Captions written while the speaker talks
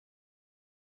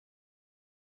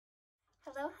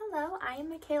Hello, I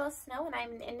am Mackayla Snow and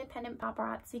I'm an independent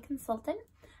paparazzi consultant.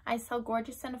 I sell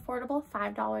gorgeous and affordable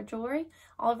 $5 jewelry.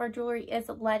 All of our jewelry is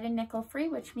lead and nickel free,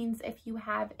 which means if you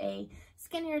have a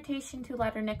skin irritation to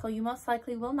lead or nickel, you most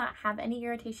likely will not have any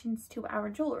irritations to our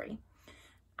jewelry.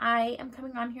 I am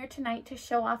coming on here tonight to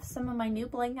show off some of my new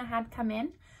bling I had come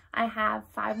in. I have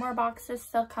 5 more boxes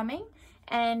still coming,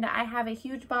 and I have a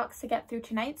huge box to get through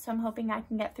tonight, so I'm hoping I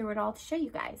can get through it all to show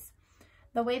you guys.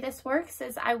 The way this works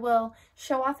is I will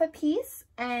show off a piece,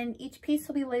 and each piece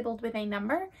will be labeled with a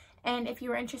number. And if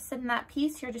you're interested in that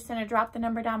piece, you're just going to drop the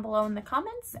number down below in the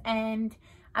comments, and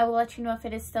I will let you know if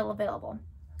it is still available.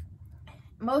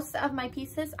 Most of my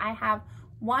pieces, I have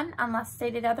 1 unless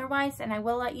stated otherwise, and I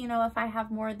will let you know if I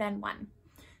have more than 1.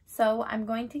 So I'm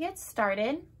going to get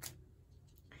started.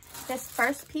 This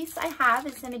first piece I have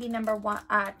is going to be number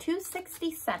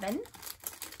 267.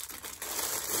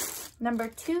 Number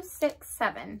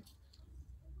 267.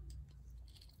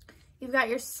 You've got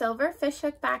your silver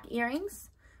fishhook back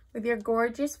earrings with your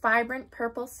gorgeous vibrant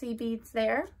purple sea beads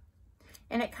there.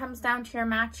 And it comes down to your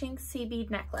matching sea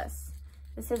bead necklace.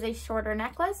 This is a shorter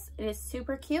necklace. It is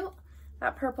super cute.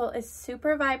 That purple is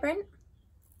super vibrant.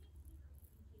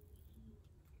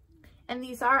 And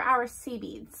these are our sea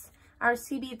beads. Our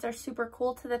sea beads are super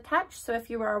cool to the touch, so if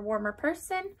you are a warmer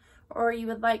person or you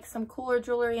would like some cooler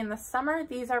jewelry in the summer,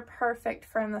 these are perfect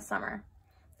for in the summer.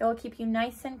 They will keep you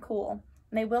nice and cool,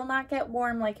 and they will not get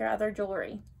warm like your other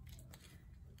jewelry.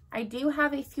 I do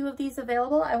have a few of these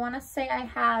available. I want to say I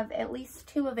have at least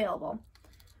 2 available.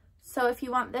 So if you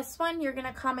want this one, you're going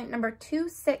to comment number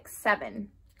 267.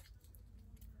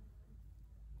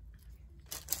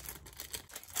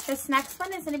 This next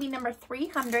one is going to be number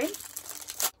 300.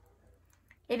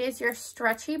 It is your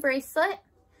stretchy bracelet.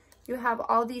 You have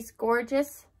all these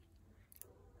gorgeous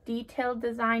detailed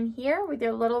design here with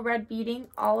your little red beading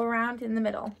all around in the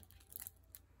middle.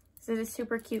 This is a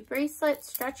super cute bracelet,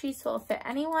 stretchy, so it'll fit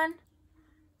anyone.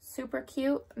 Super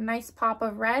cute, nice pop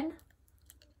of red.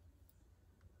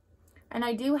 And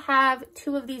I do have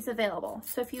 2 of these available.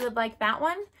 So if you would like that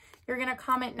one, you're going to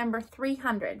comment number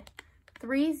 300,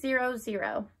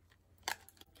 300.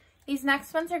 These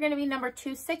next ones are going to be number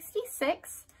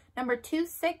 266, number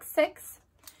 266.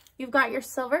 You've got your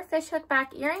silver fishhook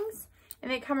back earrings,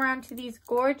 and they come around to these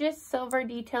gorgeous silver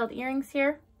detailed earrings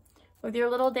here with your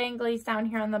little danglies down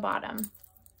here on the bottom.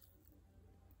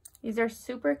 These are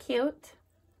super cute.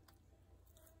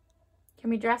 Can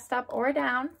be dressed up or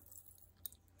down.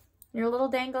 Your little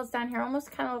dangles down here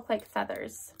almost kind of look like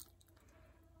feathers.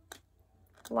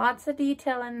 Lots of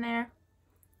detail in there.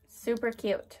 Super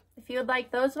cute. If you would like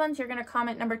those ones, you're going to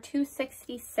comment number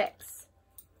 266.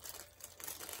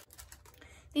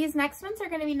 These next ones are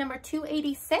going to be number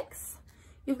 286.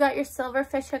 You've got your silver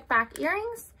fishhook back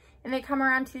earrings, and they come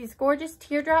around to these gorgeous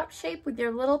teardrop shape with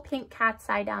your little pink cat's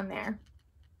eye down there.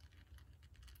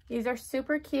 These are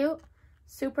super cute,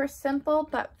 super simple,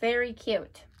 but very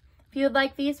cute. If you would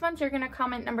like these ones, you're going to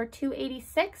comment number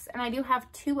 286, and I do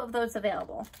have 2 of those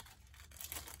available.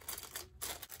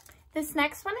 This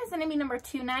next one is going to be number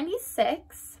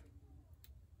 296.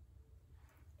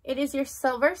 It is your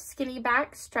silver skinny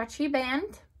back stretchy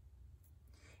band,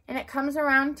 and it comes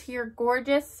around to your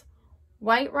gorgeous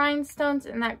white rhinestones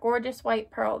and that gorgeous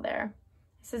white pearl there.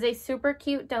 This is a super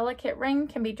cute, delicate ring,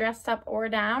 can be dressed up or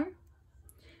down.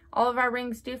 All of our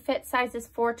rings do fit sizes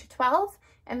 4 to 12,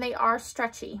 and they are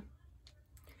stretchy.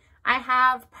 I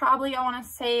have probably, I want to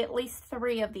say, at least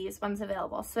 3 of these ones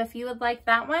available. So if you would like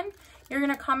that one, you're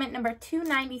going to comment number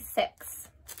 296.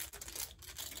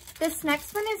 This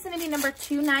next one is going to be number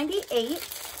 298.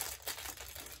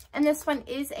 And this one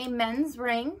is a men's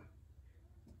ring.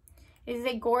 It is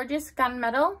a gorgeous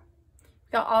gunmetal.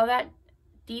 Got all that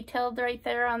detailed right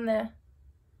there on the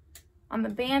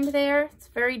band there. It's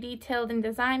very detailed in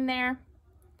design there.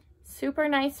 Super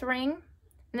nice ring.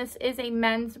 And this is a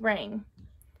men's ring.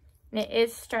 And it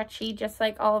is stretchy, just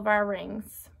like all of our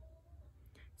rings.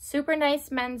 Super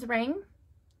nice men's ring.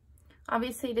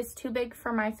 Obviously, it is too big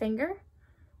for my finger.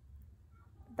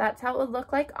 That's how it would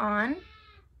look like on.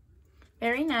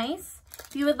 Very nice.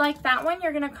 If you would like that one,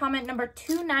 you're going to comment number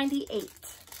 298.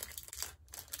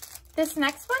 This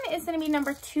next one is going to be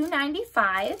number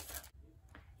 295.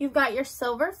 You've got your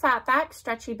silver fatback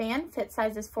stretchy band, fit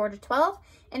sizes 4 to 12,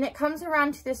 and it comes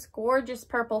around to this gorgeous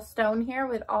purple stone here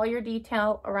with all your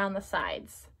detail around the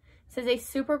sides. This is a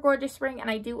super gorgeous ring,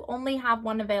 and I do only have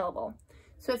 1 available.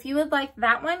 So if you would like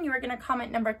that one, you are going to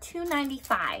comment number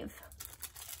 295.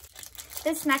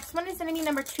 This next one is going to be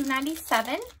number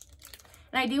 297, and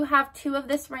I do have 2 of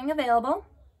this ring available.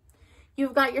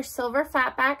 You've got your silver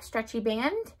fatback stretchy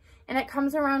band, and it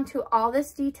comes around to all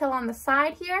this detail on the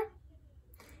side here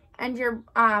and your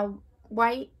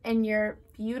white and your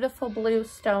beautiful blue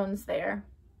stones there.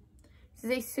 This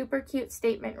is a super cute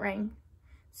statement ring.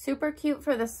 Super cute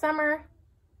for the summer.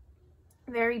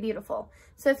 Very beautiful.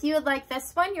 So if you would like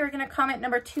this one, you're going to comment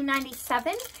number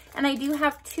 297, and I do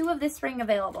have 2 of this ring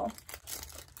available.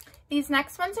 These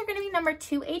next ones are going to be number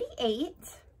 288.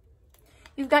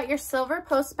 You've got your silver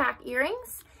post back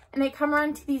earrings, and they come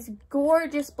around to these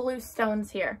gorgeous blue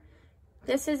stones here.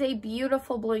 This is a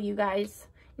beautiful blue, you guys.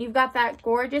 You've got that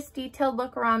gorgeous detailed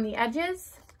look around the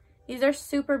edges. These are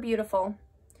super beautiful.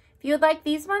 If you would like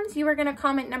these ones, you are going to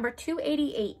comment number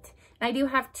 288, and I do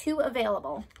have 2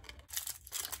 available.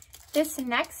 This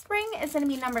next ring is going to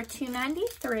be number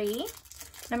 293,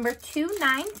 number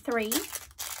 293.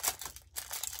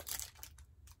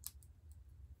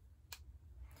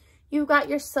 You've got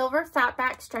your silver fat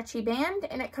back stretchy band,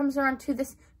 and it comes around to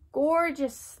this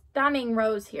gorgeous, stunning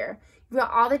rose here. You've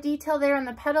got all the detail there in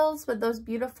the petals with those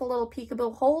beautiful little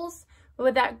peekaboo holes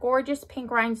with that gorgeous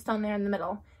pink rhinestone there in the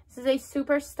middle. This is a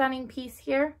super stunning piece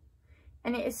here,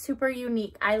 and it is super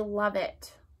unique. I love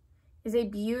it. It's a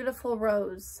beautiful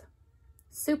rose.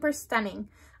 Super stunning.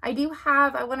 I do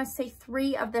have, I want to say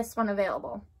 3 of this one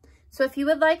available. So if you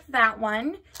would like that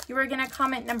one, you are going to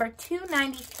comment number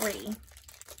 293.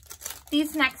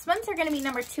 These next ones are going to be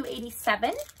number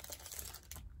 287.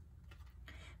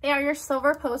 They are your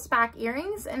silver post back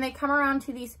earrings, and they come around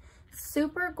to these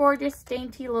super gorgeous,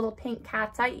 dainty little pink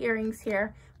cat's eye earrings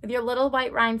here with your little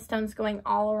white rhinestones going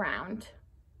all around.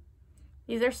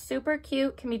 These are super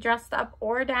cute, can be dressed up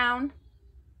or down.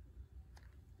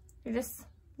 They're just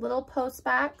little post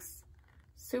backs.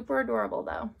 Super adorable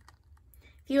though.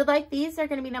 If you would like these, they're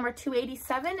going to be number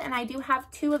 287, and I do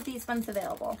have 2 of these ones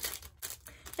available.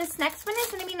 This next one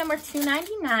is going to be number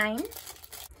 299.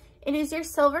 It is your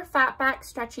silver fat back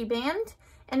stretchy band,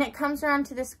 and it comes around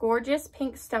to this gorgeous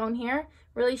pink stone here.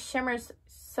 Really shimmers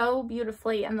so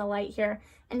beautifully in the light here.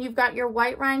 And you've got your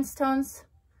white rhinestones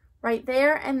right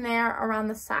there and there around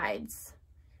the sides.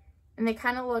 And they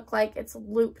kind of look like it's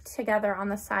looped together on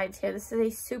the sides here. This is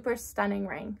a super stunning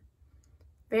ring.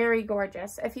 Very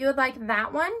gorgeous. If you would like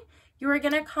that one, you are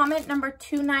going to comment number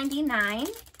 299.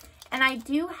 And I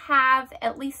do have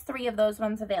at least 3 of those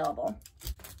ones available.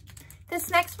 This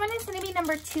next one is going to be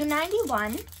number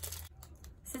 291.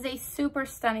 This is a super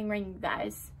stunning ring, you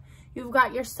guys. You've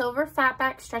got your silver fat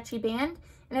back stretchy band,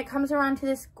 and it comes around to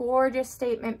this gorgeous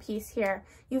statement piece here.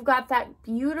 You've got that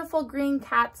beautiful green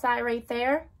cat's eye right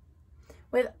there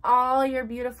with all your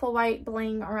beautiful white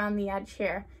bling around the edge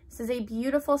here. This is a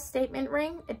beautiful statement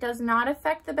ring. It does not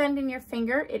affect the bend in your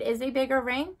finger. It is a bigger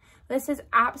ring. This is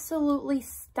absolutely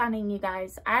stunning, you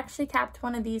guys. I actually tapped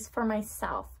one of these for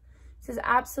myself. This is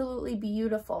absolutely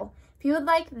beautiful. If you would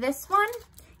like this one,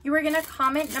 you are going to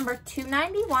comment number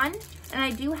 291, and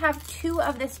I do have 2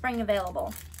 of this ring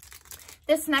available.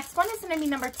 This next one is going to be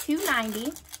number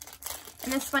 290,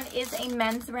 and this one is a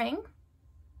men's ring.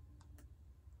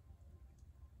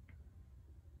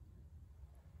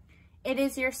 It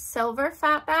is your silver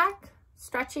fat back,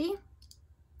 stretchy,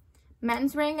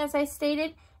 men's ring, as I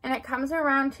stated, and it comes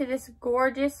around to this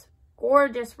gorgeous,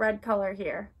 gorgeous red color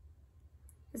here.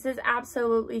 This is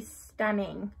absolutely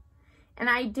stunning. And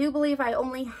I do believe I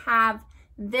only have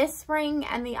this ring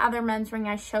and the other men's ring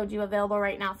I showed you available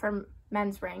right now for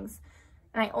men's rings.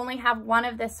 And I only have 1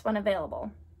 of this one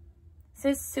available.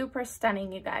 This is super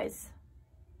stunning, you guys.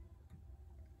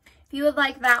 If you would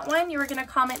like that one, you are going to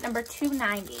comment number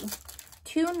 290.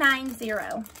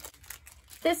 290.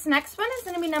 This next one is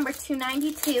going to be number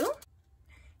 292.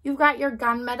 You've got your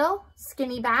gunmetal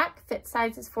skinny back, fit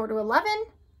size is 4 to 11.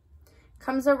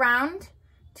 Comes around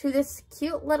to this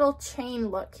cute little chain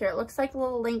look here. It looks like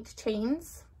little linked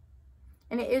chains,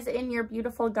 and it is in your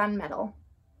beautiful gunmetal.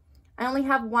 I only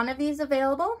have 1 of these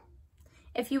available.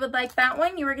 If you would like that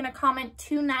one, you are going to comment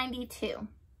 292.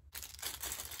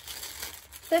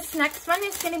 This next one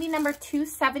is going to be number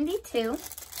 272.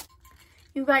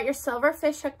 You've got your silver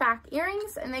fish hook back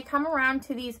earrings, and they come around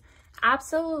to these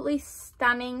absolutely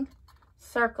stunning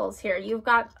circles here. You've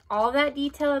got all that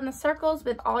detail in the circles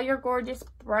with all your gorgeous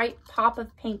bright pop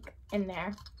of pink in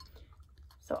there.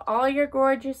 So all your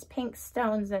gorgeous pink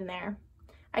stones in there.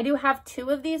 I do have 2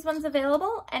 of these ones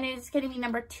available, and it is going to be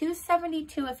number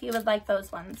 272 if you would like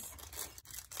those ones.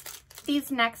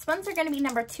 These next ones are going to be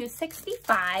number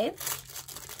 265.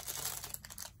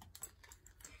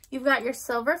 You've got your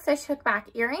silver fish hook back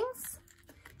earrings,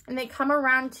 and they come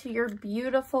around to your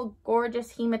beautiful,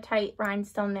 gorgeous hematite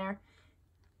rhinestone there.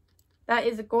 That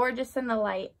is gorgeous in the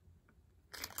light.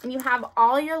 And you have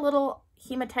all your little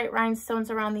hematite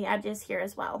rhinestones around the edges here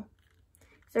as well.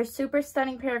 They're super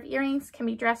stunning pair of earrings, can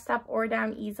be dressed up or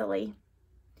down easily.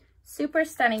 Super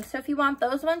stunning. So if you want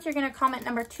those ones, you're going to comment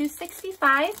number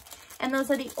 265, and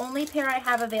those are the only pair I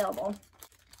have available.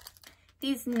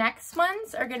 These next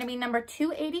ones are going to be number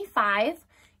 285.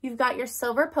 You've got your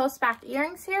silver post-back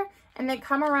earrings here, and they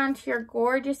come around to your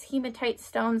gorgeous hematite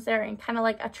stones there in kind of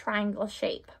like a triangle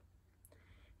shape.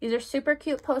 These are super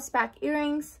cute post-back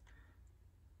earrings.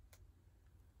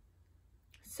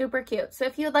 Super cute. So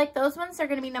if you would like those ones, they're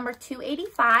going to be number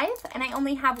 285, and I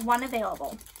only have one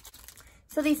available.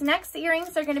 So these next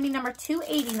earrings are going to be number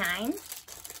 289.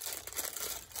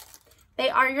 They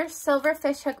are your silver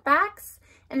fish hook backs,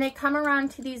 and they come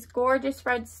around to these gorgeous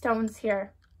red stones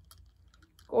here.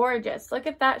 Gorgeous. Look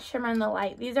at that shimmer in the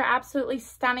light. These are absolutely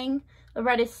stunning. The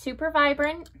red is super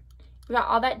vibrant. We've got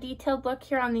all that detailed look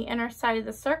here on the inner side of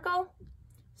the circle.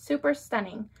 Super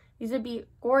stunning. These would be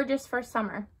gorgeous for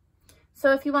summer.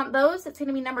 So if you want those, it's going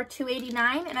to be number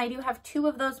 289, and I do have 2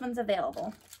 of those ones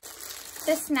available.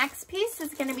 This next piece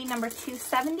is going to be number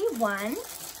 271.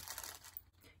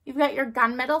 You've got your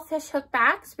gunmetal fish hook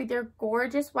backs with your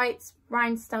gorgeous white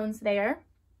rhinestones there.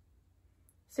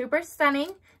 Super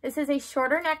stunning. This is a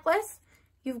shorter necklace.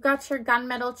 You've got your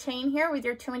gunmetal chain here with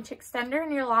your 2-inch extender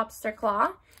and your lobster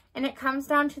claw. And it comes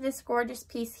down to this gorgeous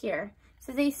piece here.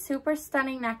 This is a super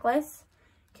stunning necklace.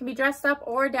 It can be dressed up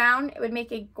or down. It would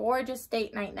make a gorgeous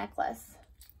date night necklace.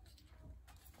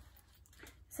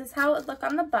 This is how it would look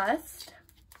on the bust.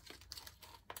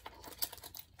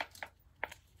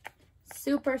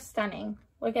 Super stunning.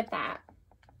 Look at that.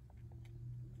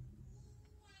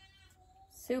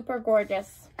 Super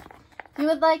gorgeous. If you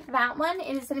would like that one,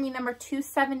 it is going to be number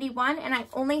 271, and I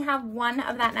only have one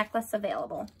of that necklace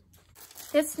available.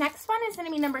 This next one is going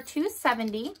to be number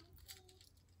 270.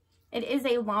 It is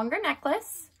a longer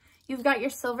necklace. You've got your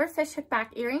silver fish hook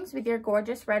back earrings with your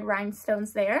gorgeous red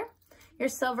rhinestones there, your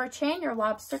silver chain, your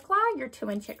lobster claw, your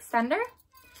 2-inch extender,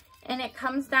 and it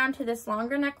comes down to this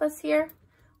longer necklace here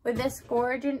with this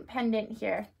gorgeous pendant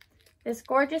here. This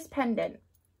gorgeous pendant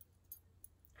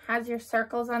has your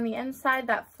circles on the inside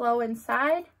that flow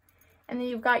inside, and then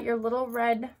you've got your little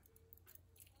red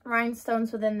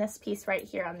rhinestones within this piece right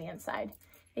here on the inside.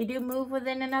 They do move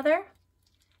within another.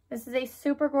 This is a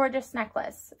super gorgeous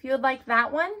necklace. If you would like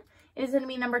that one, it is going to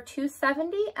be number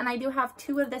 270, and I do have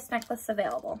 2 of this necklace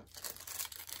available.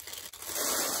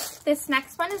 This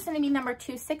next one is going to be number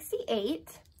 268.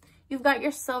 You've got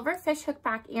your silver fish hook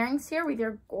back earrings here with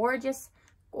your gorgeous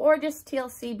teal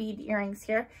sea bead earrings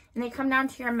here, and they come down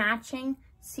to your matching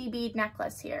sea bead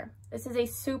necklace here. This is a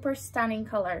super stunning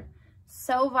color.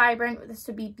 So vibrant. This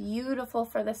would be beautiful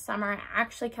for the summer. I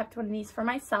actually kept one of these for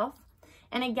myself.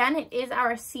 And again, it is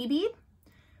our sea bead,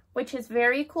 which is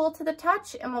very cool to the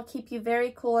touch and will keep you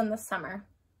very cool in the summer.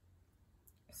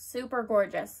 Super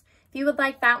gorgeous. If you would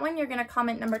like that one, you're going to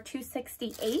comment number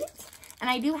 268. And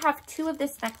I do have 2 of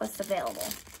this necklace available.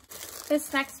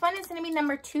 This next one is going to be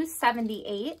number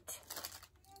 278.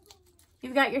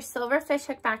 You've got your silver fish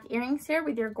hook back earrings here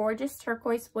with your gorgeous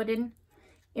turquoise wooden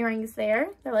earrings there.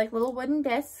 They're like little wooden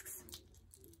discs.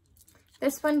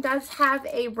 This one does have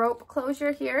a rope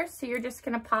closure here, so you're just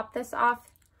going to pop this off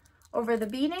over the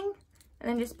beading and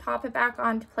then just pop it back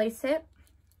on to place it.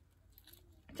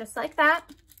 Just like that.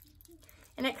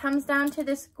 And it comes down to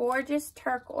this gorgeous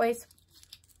turquoise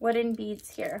wooden beads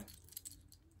here.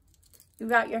 You've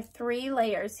got your 3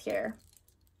 layers here.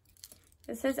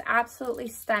 This is absolutely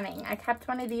stunning. I kept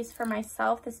one of these for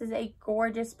myself. This is a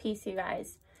gorgeous piece, you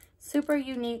guys. Super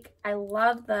unique. I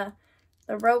love the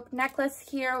rope necklace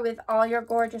here with all your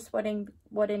gorgeous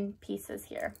wooden pieces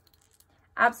here.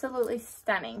 Absolutely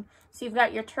stunning. So you've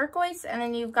got your turquoise, and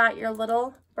then you've got your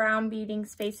little brown beading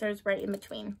spacers right in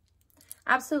between.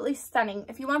 Absolutely stunning.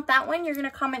 If you want that one, you're going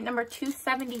to comment number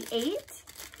 278.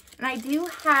 And I do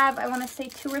have, I want to say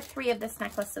 2 or 3 of this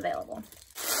necklace available.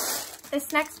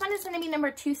 This next one is going to be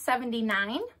number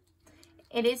 279.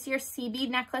 It is your sea bead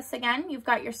necklace again. You've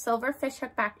got your silver fish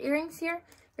hook back earrings here,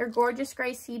 your gorgeous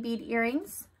gray sea bead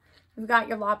earrings. You've got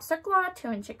your lobster claw,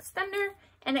 2-inch extender,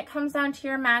 and it comes down to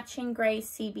your matching gray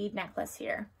sea bead necklace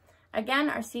here. Again,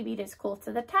 our sea bead is cool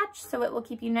to the touch, so it will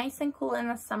keep you nice and cool in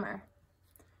the summer.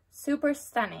 Super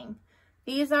stunning.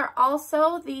 These are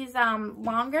also, these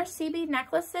longer sea bead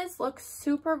necklaces look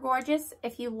super gorgeous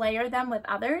if you layer them with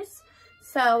others.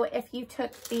 So if you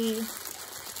took the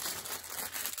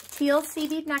teal sea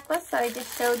bead necklace that I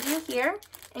just showed you here,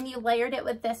 and you layered it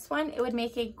with this one, it would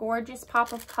make a gorgeous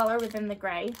pop of color within the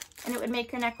gray, and it would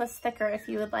make your necklace thicker if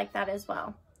you would like that as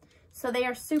well. So they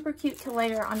are super cute to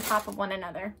layer on top of one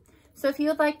another. So if you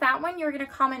would like that one, you're going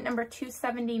to comment number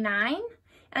 279,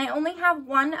 and I only have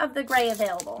 1 of the gray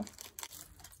available.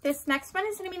 This next one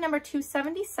is going to be number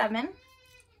 277,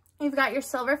 You've got your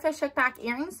silver fish hook back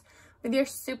earrings with your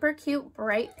super cute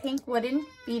bright pink wooden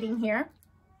beading here.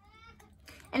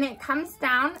 And it comes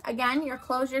down, again, your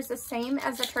closure is the same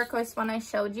as the turquoise one I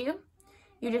showed you.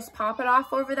 You just pop it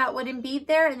off over that wooden bead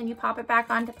there, and then you pop it back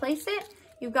on to place it.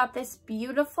 You've got this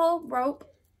beautiful rope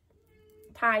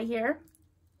tie here.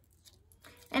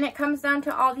 And it comes down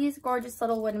to all these gorgeous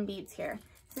little wooden beads here.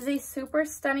 This is a super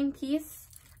stunning piece.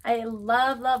 I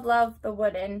love, love, love the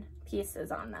wooden pieces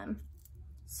on them.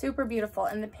 Super beautiful,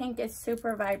 and the pink is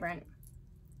super vibrant.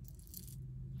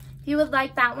 If you would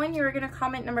like that one, you're going to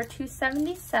comment number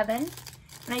 277.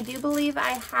 And I do believe I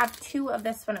have 2 of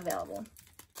this one available.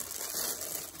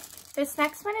 This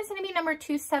next one is going to be number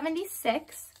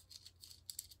 276.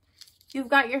 You've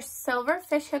got your silver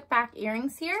fish hook back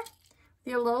earrings here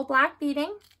with your little black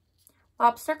beading,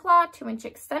 lobster claw 2-inch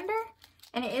extender,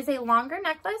 and it is a longer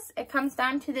necklace. It comes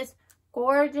down to this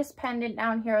gorgeous pendant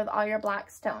down here with all your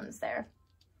black stones there.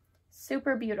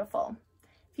 Super beautiful.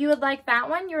 If you would like that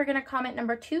one, you're going to comment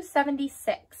number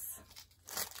 276.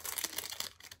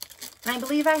 And I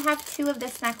believe I have 2 of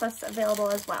this necklace available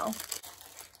as well.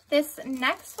 This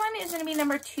next one is going to be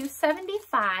number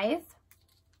 275.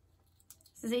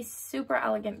 This is a super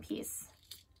elegant piece.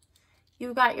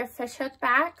 You've got your fish hook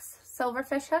backs, silver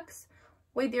fish hooks,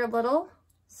 with your little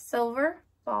silver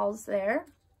balls there.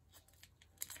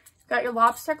 You've got your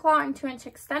lobster claw and 2-inch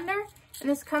extender. And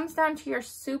this comes down to your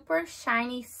super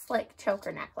shiny slick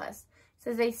choker necklace.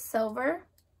 This is a silver,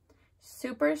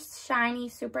 super shiny,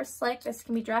 super slick. This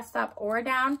can be dressed up or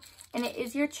down. And it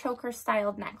is your choker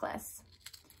styled necklace.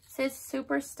 This is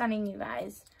super stunning, you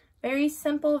guys. Very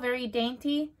simple, very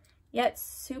dainty, yet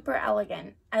super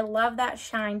elegant. I love that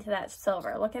shine to that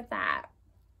silver. Look at that.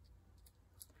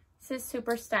 This is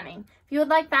super stunning. If you would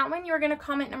like that one, you're going to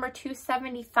comment number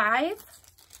 275.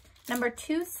 Number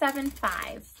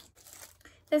 275.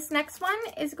 This next one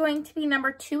is going to be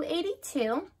number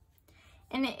 282,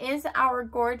 and it is our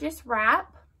gorgeous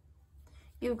wrap.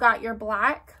 You've got your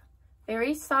black,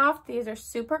 very soft. These are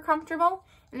super comfortable,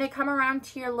 and they come around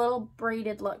to your little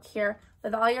braided look here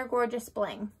with all your gorgeous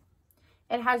bling.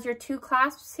 It has your 2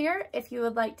 clasps here if you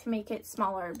would like to make it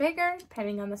smaller or bigger,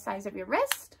 depending on the size of your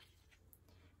wrist.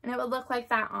 And it would look like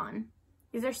that on.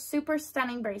 These are super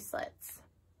stunning bracelets.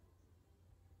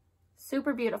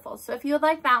 Super beautiful. So if you would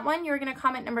like that one, you're going to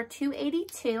comment number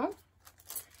 282.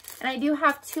 And I do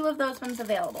have 2 of those ones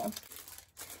available.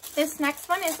 This next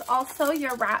one is also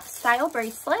your wrap style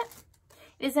bracelet.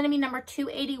 It is going to be number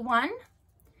 281.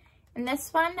 And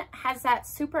this one has that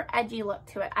super edgy look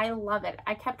to it. I love it.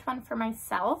 I kept one for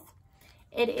myself.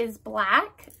 It is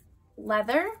black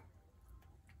leather.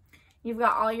 You've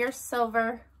got all your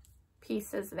silver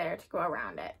pieces there to go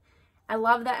around it. I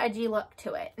love the edgy look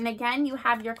to it. And again, you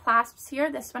have your clasps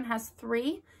here. This one has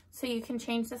 3, so you can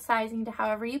change the sizing to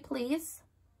however you please.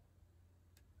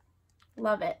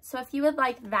 Love it. So if you would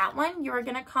like that one, you're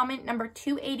going to comment number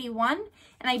 281.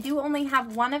 And I do only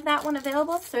have 1 of that one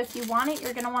available, so if you want it,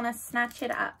 you're going to want to snatch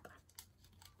it up.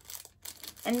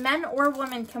 And men or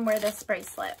women can wear this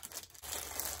bracelet.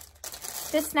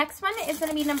 This next one is going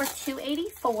to be number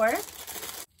 284.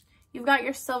 You've got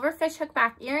your silver fish hook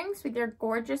back earrings with your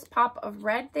gorgeous pop of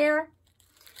red there.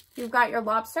 You've got your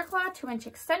lobster claw 2-inch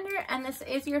extender, and this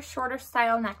is your shorter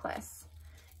style necklace.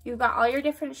 You've got all your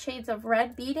different shades of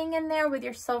red beading in there with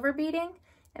your silver beading,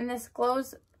 and this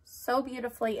glows so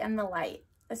beautifully in the light.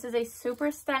 This is a super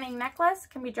stunning necklace,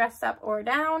 can be dressed up or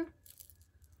down.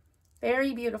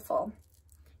 Very beautiful.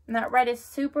 And that red is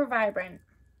super vibrant.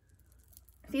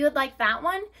 If you would like that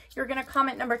one, you're going to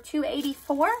comment number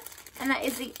 284, and that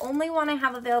is the only one I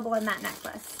have available in that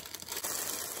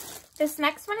necklace. This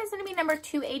next one is going to be number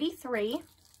 283.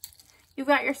 You've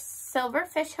got your silver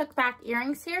fish hook back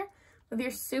earrings here with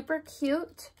your super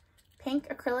cute pink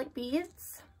acrylic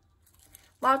beads,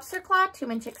 lobster claw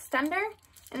 2-inch extender,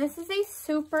 and this is a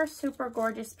super, super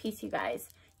gorgeous piece, you guys.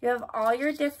 You have all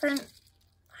your different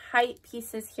height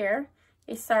pieces here.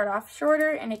 They start off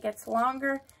shorter and it gets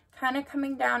longer, kind of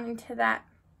coming down into that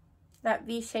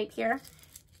V shape here.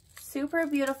 Super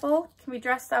beautiful, can be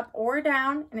dressed up or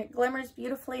down, and it glimmers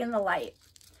beautifully in the light.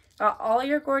 Got all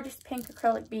your gorgeous pink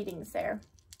acrylic beadings there.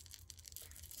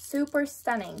 Super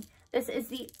stunning. This is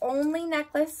the only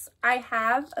necklace I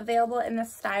have available in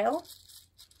this style.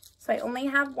 So I only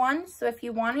have 1, so if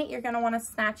you want it, you're going to want to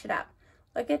snatch it up.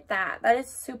 Look at that. That is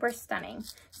super stunning.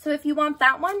 So if you want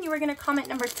that one, you are going to comment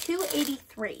number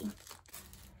 283.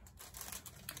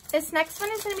 This next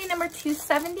one is going to be number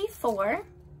 274.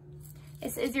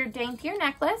 This is your daintier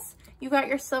necklace. You got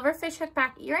your silver fish hook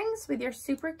back earrings with your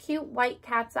super cute white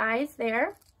cat's eyes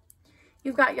there.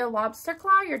 You've got your lobster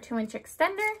claw, your 2-inch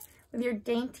extender with your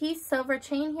dainty silver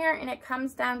chain here, and it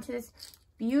comes down to this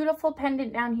beautiful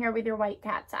pendant down here with your white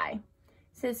cat's eye.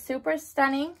 This is super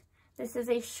stunning. This is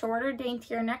a shorter,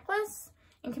 daintier necklace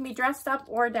and can be dressed up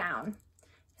or down.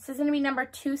 This is going to be number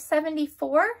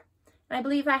 274, and I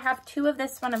believe I have 2 of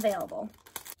this one available.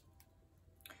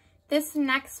 This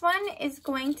next one is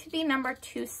going to be number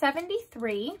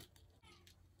 273.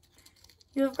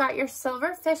 You've got your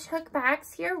silver fishhook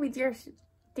backs here with your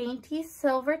dainty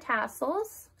silver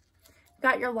tassels. You've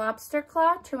got your lobster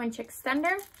claw 2-inch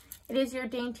extender. It is your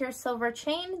daintier silver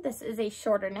chain. This is a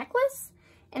shorter necklace,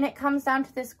 and it comes down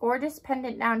to this gorgeous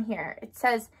pendant down here. It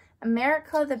says,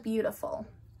 America the Beautiful.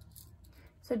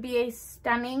 So it'd be a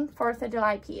stunning 4th of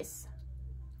July piece.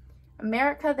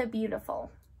 America the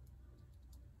Beautiful.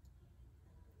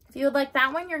 If you would like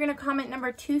that one, you're going to comment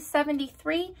number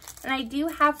 273, and I do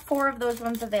have 4 of those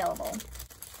ones available.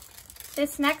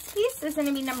 This next piece is going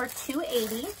to be number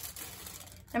 280.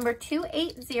 Number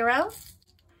 280,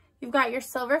 you've got your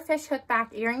silver fishhook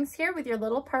back earrings here with your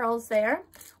little pearls there.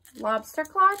 Lobster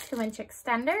claw 2-inch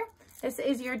extender. This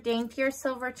is your daintier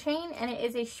silver chain, and it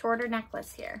is a shorter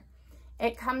necklace here.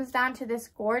 It comes down to this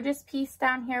gorgeous piece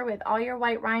down here with all your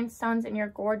white rhinestones and your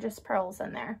gorgeous pearls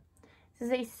in there.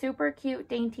 This is a super cute,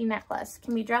 dainty necklace.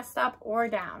 Can be dressed up or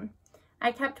down.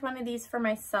 I kept one of these for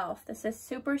myself. This is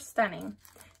super stunning.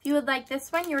 If you would like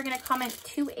this one, you're going to comment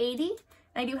 280.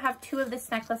 I do have 2 of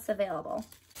this necklace available.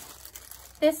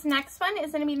 This next one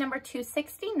is going to be number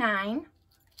 269.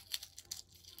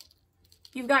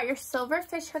 You've got your silver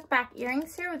fishhook back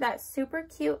earrings here with that super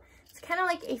cute, it's kind of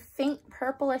like a faint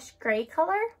purplish gray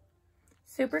color.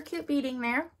 Super cute beading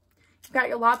there. You've got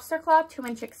your lobster claw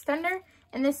 2-inch extender.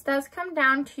 And this does come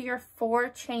down to your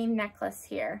 4-chain necklace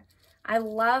here. I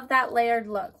love that layered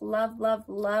look. Love, love,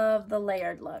 love the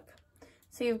layered look.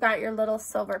 So you've got your little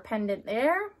silver pendant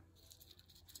there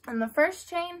on the first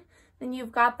chain. Then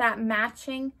you've got that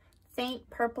matching faint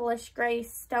purplish gray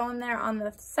stone there on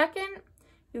the second.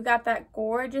 You've got that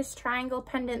gorgeous triangle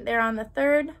pendant there on the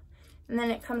third. And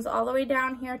then it comes all the way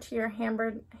down here to your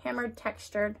hammered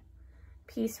textured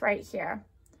piece right here.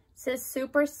 This is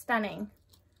super stunning.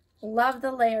 Love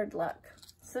the layered look.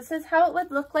 So this is how it would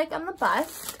look like on the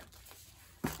bust.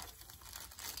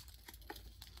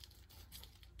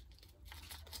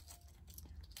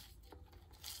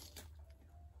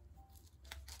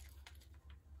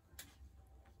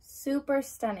 Super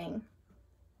stunning.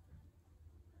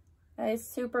 That is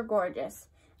super gorgeous.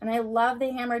 And I love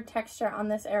the hammered texture on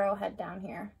this arrowhead down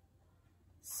here.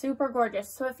 Super gorgeous.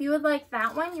 So if you would like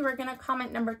that one, you are going to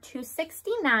comment number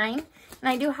 269. And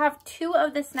I do have 2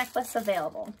 of this necklace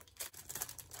available.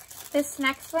 This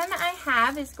next one I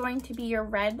have is going to be your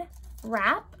red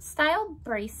wrap style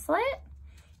bracelet.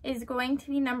 It is going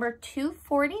to be number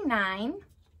 249.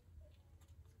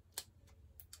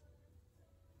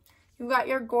 You've got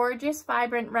your gorgeous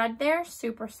vibrant red there.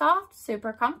 Super soft,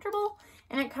 super comfortable.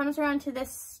 And it comes around to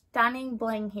this stunning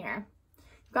bling here.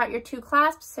 Got your 2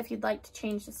 clasps if you'd like to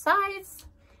change the size,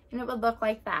 and it would look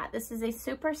like that. This is a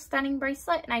super stunning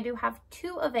bracelet, and I do have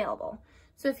 2 available.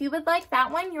 So if you would like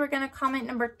that one, you are going to comment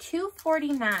number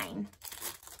 249.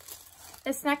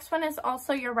 This next one is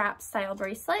also your wrap style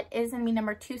bracelet. It is going to be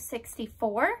number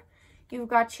 264. You've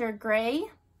got your gray,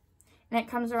 and it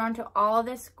comes around to all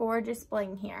this gorgeous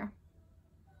bling here.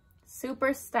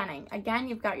 Super stunning. Again,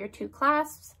 you've got your 2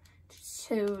 clasps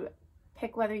to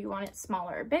pick whether you want it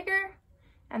smaller or bigger.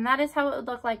 And that is how it would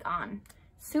look like on.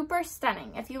 Super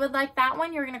stunning. If you would like that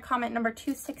one, you're going to comment number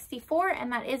 264, and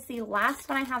that is the last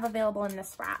one I have available in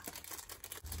this wrap.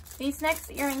 These next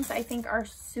earrings I think are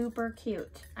super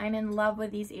cute. I'm in love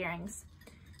with these earrings.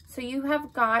 So you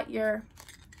have got your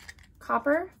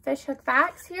copper fishhook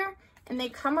backs here, and they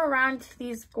come around to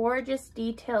these gorgeous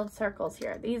detailed circles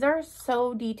here. These are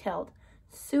so detailed.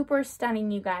 Super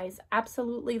stunning, you guys.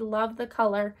 Absolutely love the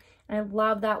color, and I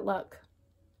love that look.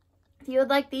 If you would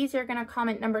like these, you're going to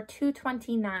comment number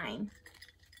 229.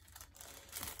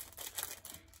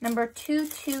 Number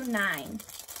 229.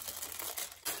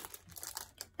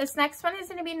 This next one is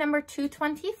going to be number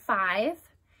 225.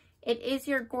 It is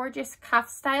your gorgeous cuff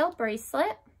style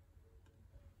bracelet.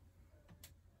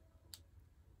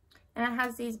 And it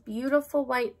has these beautiful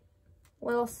white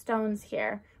little stones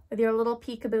here with your little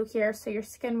peekaboo here so your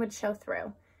skin would show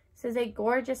through. This is a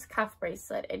gorgeous cuff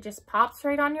bracelet. It just pops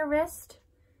right on your wrist.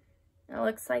 It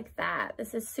looks like that.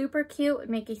 This is super cute. It would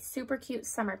make a super cute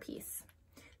summer piece.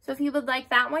 So if you would like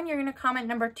that one, you're going to comment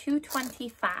number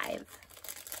 225.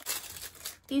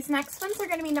 These next ones are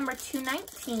going to be number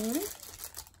 219.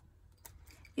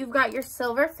 You've got your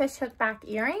silver fishhook back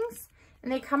earrings, and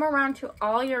they come around to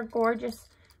all your gorgeous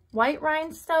white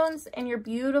rhinestones and your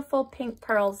beautiful pink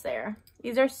pearls there.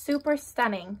 These are super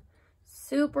stunning,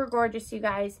 super gorgeous, you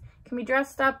guys. Can be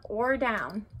dressed up or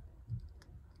down.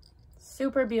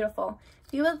 Super beautiful.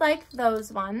 If you would like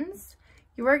those ones,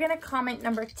 you are going to comment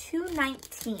number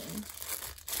 219.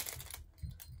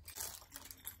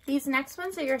 These next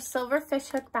ones are your silver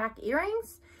fishhook back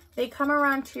earrings. They come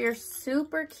around to your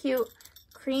super cute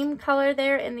cream color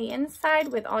there in the inside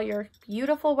with all your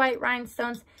beautiful white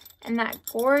rhinestones and that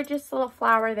gorgeous little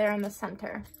flower there in the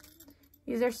center.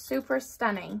 These are super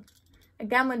stunning.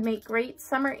 Again, would make great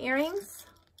summer earrings.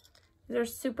 These are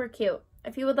super cute.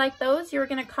 If you would like those, you're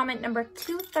going to comment number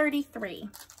 233.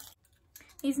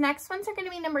 These next ones are going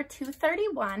to be number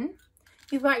 231.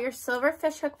 You've got your silver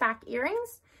fishhook back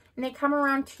earrings, and they come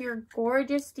around to your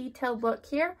gorgeous detailed look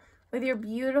here with your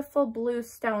beautiful blue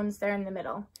stones there in the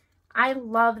middle. I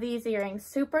love these earrings.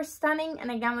 Super stunning,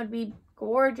 and again, would be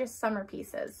gorgeous summer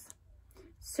pieces.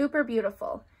 Super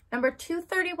beautiful. Number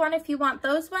 231 if you want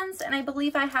those ones, and I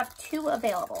believe I have 2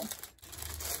 available.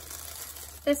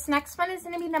 This next one is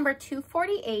going to be number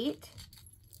 248.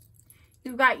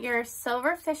 You've got your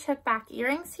silver fishhook back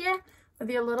earrings here with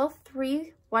your little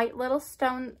 3 white little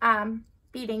stone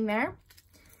beading there.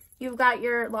 You've got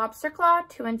your lobster claw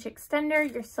 2-inch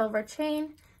extender, your silver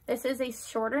chain. This is a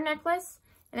shorter necklace,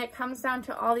 and it comes down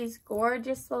to all these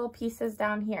gorgeous little pieces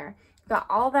down here. You've got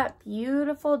all that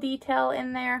beautiful detail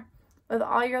in there with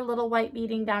all your little white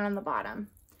beading down on the bottom.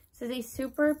 This is a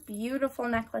super beautiful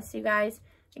necklace, you guys.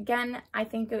 Again, I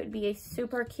think it would be a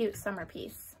super cute summer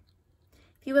piece.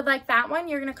 If you would like that one,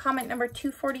 you're going to comment number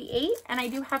 248, and I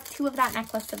do have 2 of that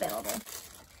necklace available.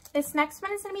 This next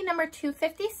one is going to be number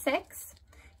 256.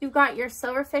 You've got your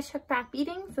silver fishhook back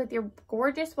beadings with your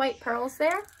gorgeous white pearls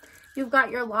there. You've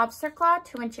got your lobster claw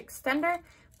 2-inch extender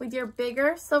with your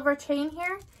bigger silver chain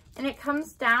here, and it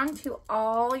comes down to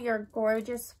all your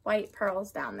gorgeous white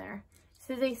pearls down there.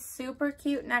 This is a super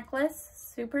cute necklace,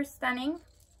 super stunning.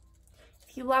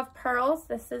 If you love pearls,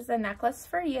 this is a necklace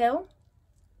for you.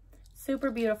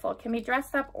 Super beautiful. Can be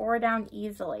dressed up or down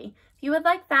easily. If you would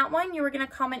like that one, you are going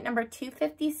to comment number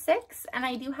 256, and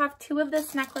I do have 2 of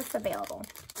this necklace available.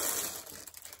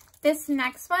 This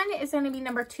next one is going to be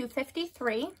number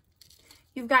 253.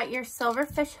 You've got your silver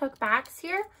fishhook backs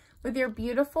here with your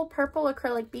beautiful purple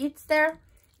acrylic beads there.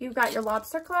 You've got your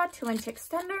lobster claw 2-inch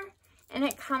extender, and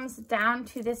it comes down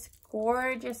to this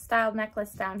gorgeous style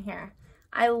necklace down here.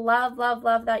 I love, love,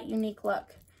 love that unique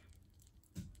look.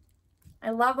 I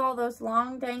love all those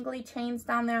long dangly chains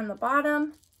down there on the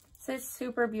bottom. This is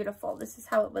super beautiful. This is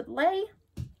how it would lay.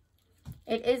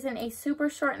 It isn't a super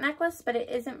short necklace, but it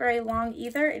isn't very long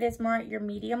either. It is more at your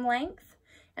medium length.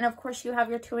 And of course, you have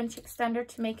your 2-inch extender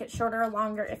to make it shorter or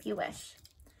longer if you wish.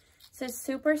 This is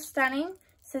super stunning.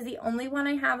 This is the only one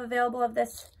I have available of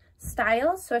this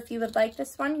style. So if you would like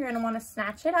this one, you're going to want to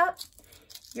snatch it up.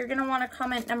 You're going to want to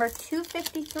comment number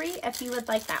 253 if you would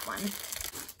like that one.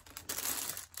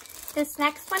 This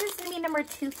next one is going to be number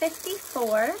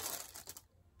 254.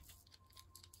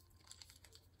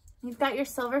 You've got your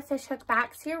silver fishhook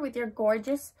backs here with your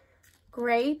gorgeous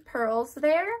gray pearls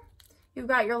there. You've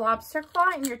got your lobster claw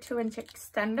and your 2-inch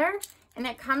extender, and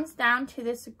it comes down to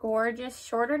this gorgeous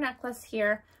shorter necklace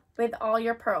here with all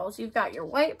your pearls. You've got your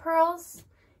white pearls,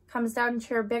 comes down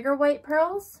to your bigger white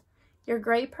pearls, your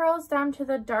gray pearls down to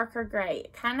the darker gray.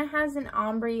 It kind of has an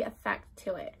ombre effect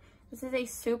to it. This is a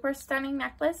super stunning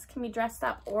necklace, can be dressed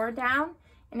up or down,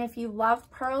 and if you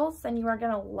love pearls, then you are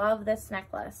going to love this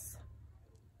necklace.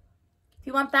 If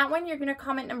you want that one, you're going to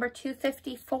comment number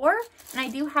 254, and I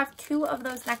do have 2 of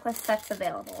those necklace sets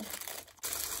available.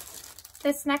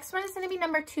 This next one is going to be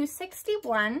number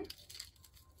 261.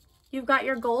 You've got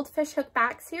your gold fishhook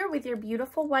backs here with your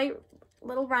beautiful white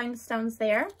little rhinestones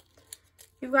there.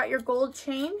 You've got your gold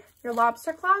chain, your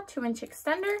lobster claw 2-inch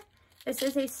extender. This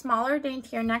is a smaller,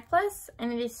 daintier necklace,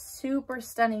 and it is super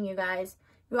stunning, you guys.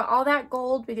 You got all that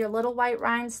gold with your little white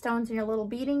rhinestones and your little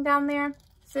beading down there.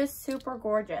 This is super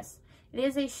gorgeous. It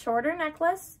is a shorter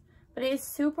necklace, but it is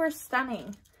super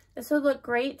stunning. This would look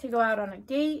great to go out on a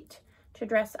date, to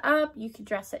dress up. You could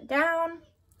dress it down.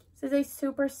 This is a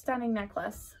super stunning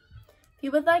necklace. If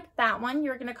you would like that one,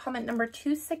 you're going to comment number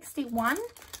 261,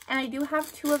 and I do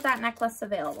have 2 of that necklace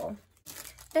available.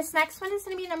 This next one is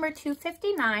going to be number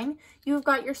 259. You've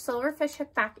got your silver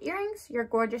fishhook back earrings, your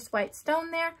gorgeous white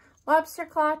stone there, lobster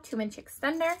claw, 2-inch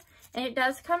extender, and it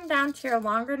does come down to your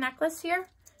longer necklace here,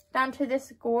 down to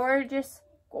this gorgeous,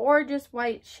 gorgeous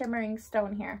white shimmering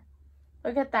stone here.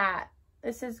 Look at that.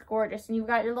 This is gorgeous. And you've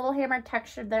got your little hammer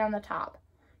textured there on the top.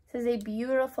 This is a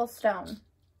beautiful stone.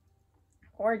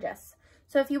 Gorgeous.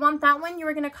 So if you want that one, you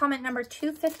are going to comment number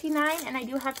 259, and I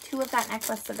do have 2 of that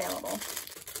necklace available.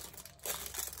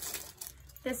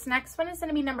 This next one is going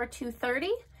to be number 230.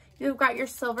 You've got your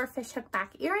silver fishhook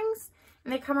back earrings,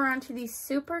 and they come around to these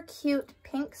super cute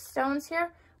pink stones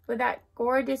here with that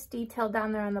gorgeous detail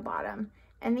down there on the bottom.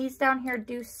 And these down here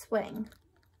do swing.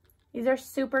 These are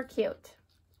super cute.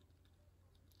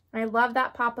 I love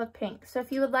that pop of pink. So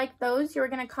if you would like those, you're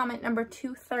going to comment number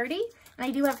 230. And I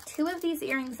do have 2 of these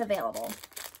earrings available.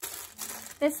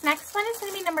 This next one is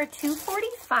going to be number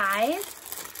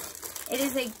 245. It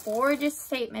is a gorgeous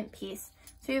statement piece.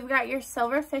 So you've got your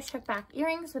silver fishhook back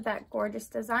earrings with that gorgeous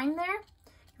design there.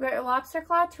 You've got your lobster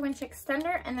claw 2-inch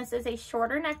extender, and this is a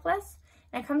shorter necklace.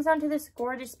 And it comes down to this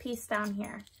gorgeous piece down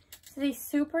here. This is a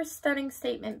super stunning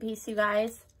statement piece, you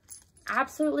guys.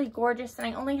 Absolutely gorgeous, and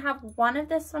I only have 1 of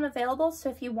this one available, so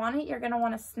if you want it, you're going to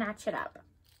want to snatch it up.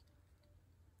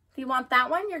 If you want that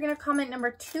one, you're going to comment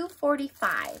number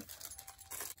 245.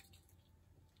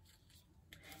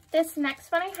 This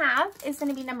next one I have is going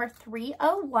to be number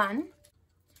 301.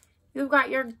 You've got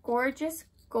your gorgeous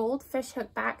gold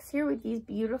fishhook backs here with these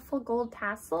beautiful gold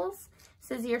tassels.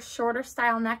 This is your shorter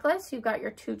style necklace. You've got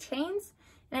your 2 chains,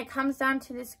 and it comes down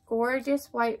to this gorgeous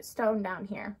white stone down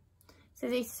here.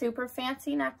 This is a super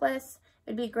fancy necklace.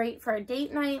 It'd be great for a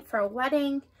date night, for a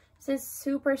wedding. This is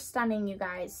super stunning, you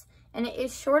guys. And it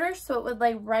is shorter, so it would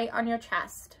lay right on your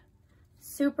chest.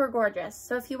 Super gorgeous.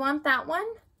 So if you want that one,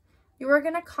 you are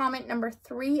going to comment number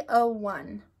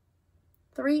 301.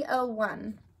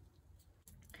 301.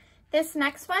 This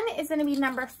next one is going to be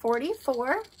number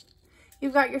 44.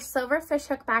 You've got your silver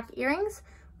fishhook back earrings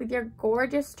with your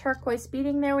gorgeous turquoise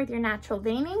beading there with your natural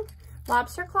veining.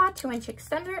 Lobster claw 2-inch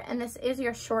extender, and this is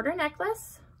your shorter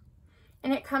necklace.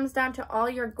 And it comes down to all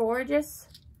your gorgeous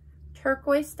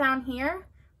turquoise down here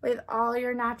with all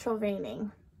your natural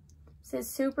veining. This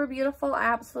is super beautiful. I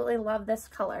absolutely love this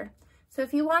color. So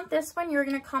if you want this one, you're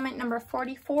going to comment number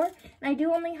 44, and I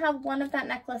do only have 1 of that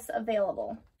necklace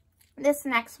available. This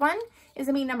next one is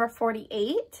going to be number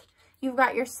 48. You've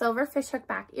got your silver fishhook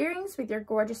back earrings with your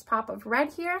gorgeous pop of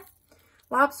red here.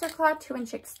 Lobster claw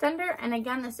 2-inch extender, and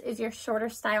again, this is your shorter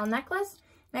style necklace,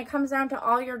 and it comes down to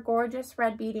all your gorgeous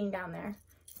red beading down there.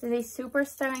 This is a super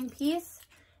stunning piece.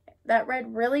 That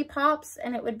red really pops,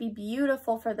 and it would be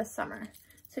beautiful for the summer.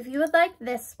 So if you would like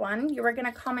this one, you are going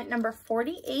to comment number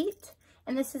 48,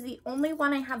 and this is the only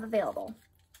one I have available.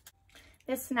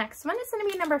 This next one is going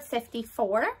to be number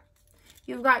 54.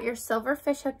 You've got your silver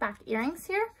fishhook back earrings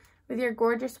here with your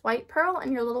gorgeous white pearl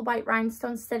and your little white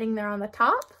rhinestones sitting there on the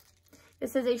top.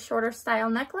 This is a shorter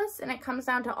style necklace, and it comes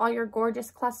down to all your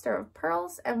gorgeous cluster of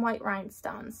pearls and white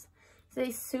rhinestones. It's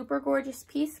a super gorgeous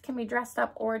piece, can be dressed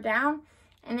up or down,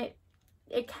 and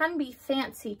it can be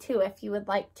fancy too if you would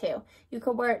like to. You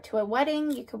could wear it to a wedding,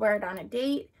 you could wear it on a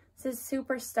date. This is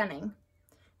super stunning.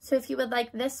 So if you would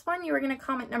like this one, you are going to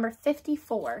comment number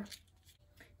 54.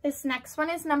 This next one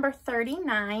is number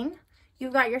 39.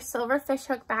 You've got your silver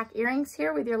fishhook back earrings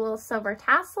here with your little silver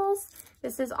tassels.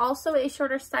 This is also a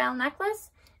shorter style necklace,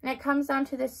 and it comes down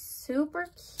to this super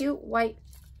cute white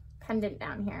pendant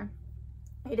down here.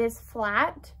 It is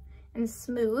flat and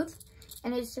smooth,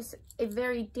 and it's just a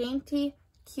very dainty,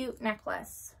 cute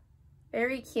necklace.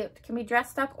 Very cute. Can be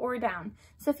dressed up or down.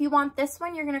 So if you want this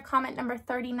one, you're going to comment number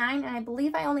 39, and I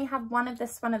believe I only have 1 of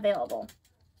this one available.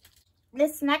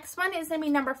 This next one is going to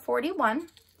be number 41.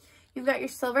 You've got your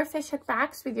silver fishhook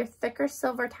backs with your thicker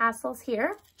silver tassels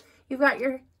here. You've got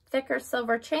your thicker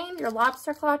silver chain, your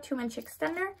lobster claw 2-inch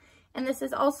extender, and this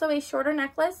is also a shorter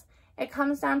necklace. It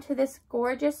comes down to this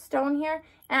gorgeous stone here,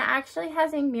 and it actually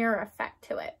has a mirror effect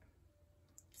to it.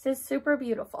 This is super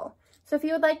beautiful. So if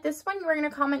you would like this one, we're going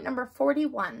to comment number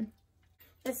 41.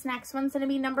 This next one's going to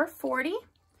be number 40.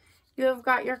 You have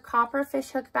got your copper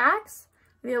fishhook backs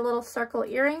with your little circle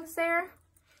earrings there.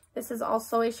 This is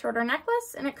also a shorter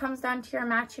necklace, and it comes down to your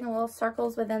matching little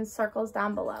circles within circles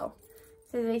down below.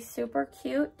 This is a super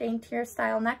cute daintier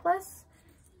style necklace.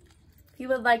 If you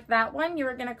would like that one, you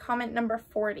are going to comment number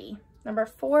 40, number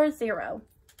 40.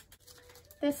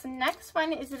 This next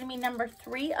one is going to be number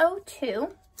 302.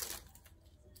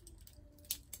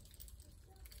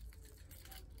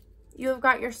 You have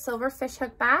got your silver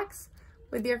fishhook backs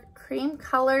with your cream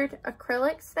colored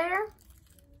acrylics there.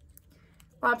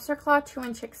 Lobster claw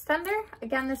 2-inch extender.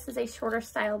 Again, this is a shorter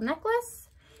styled necklace,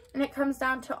 and it comes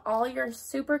down to all your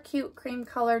super cute cream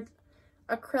colored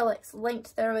acrylics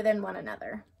linked there within one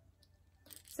another.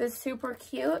 This is super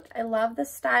cute. I love the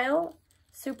style.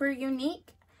 Super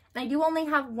unique. And I do only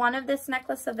have 1 of this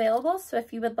necklace available, so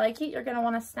if you would like it, you're going to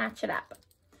want to snatch it up.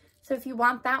 So if you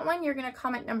want that one, you're going to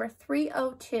comment number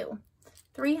 302.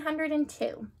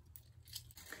 302.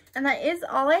 And that is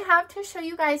all I have to show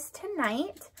you guys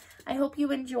tonight. I hope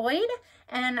you enjoyed,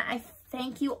 and I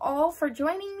thank you all for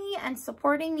joining me and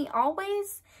supporting me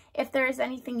always. If there is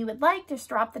anything you would like, just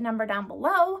drop the number down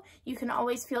below. You can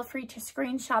always feel free to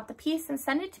screenshot the piece and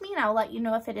send it to me, and I'll let you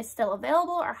know if it is still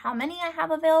available or how many I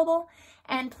have available.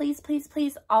 And please, please,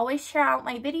 please always share out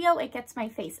my video. It gets my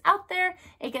face out there,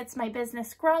 it gets my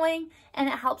business growing, and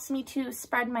it helps me to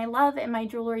spread my love and my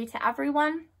jewelry to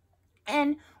everyone.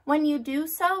 And when you do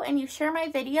so and you share my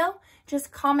video,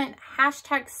 just comment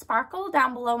 #sparkle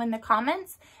down below in the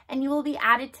comments, and you will be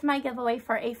added to my giveaway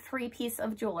for a free piece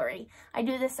of jewelry. I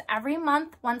do this every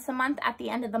month, once a month at the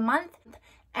end of the month,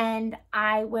 and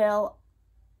I will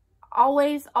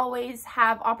always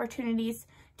have opportunities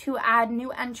to add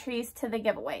new entries to the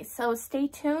giveaway. So stay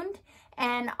tuned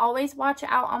and always watch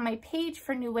out on my page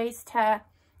for new ways to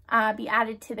be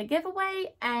added to the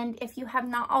giveaway. And if you have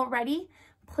not already,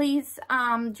 please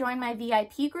join my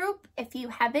VIP group. If you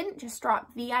haven't, just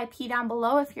drop VIP down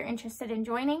below if you're interested in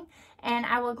joining, and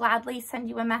I will gladly send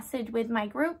you a message with my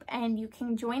group and you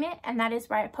can join it. And that is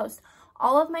where I post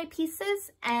all of my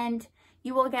pieces, and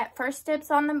you will get first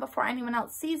dibs on them before anyone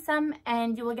else sees them,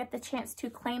 and you will get the chance to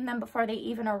claim them before they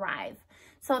even arrive.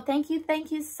 So thank you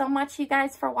so much, you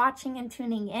guys, for watching and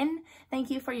tuning in. Thank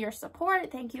you for your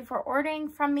support. Thank you for ordering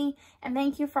from me, and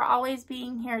thank you for always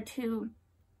being here to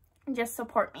just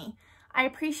support me. I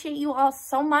appreciate you all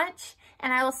so much,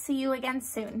 and I will see you again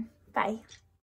soon. Bye.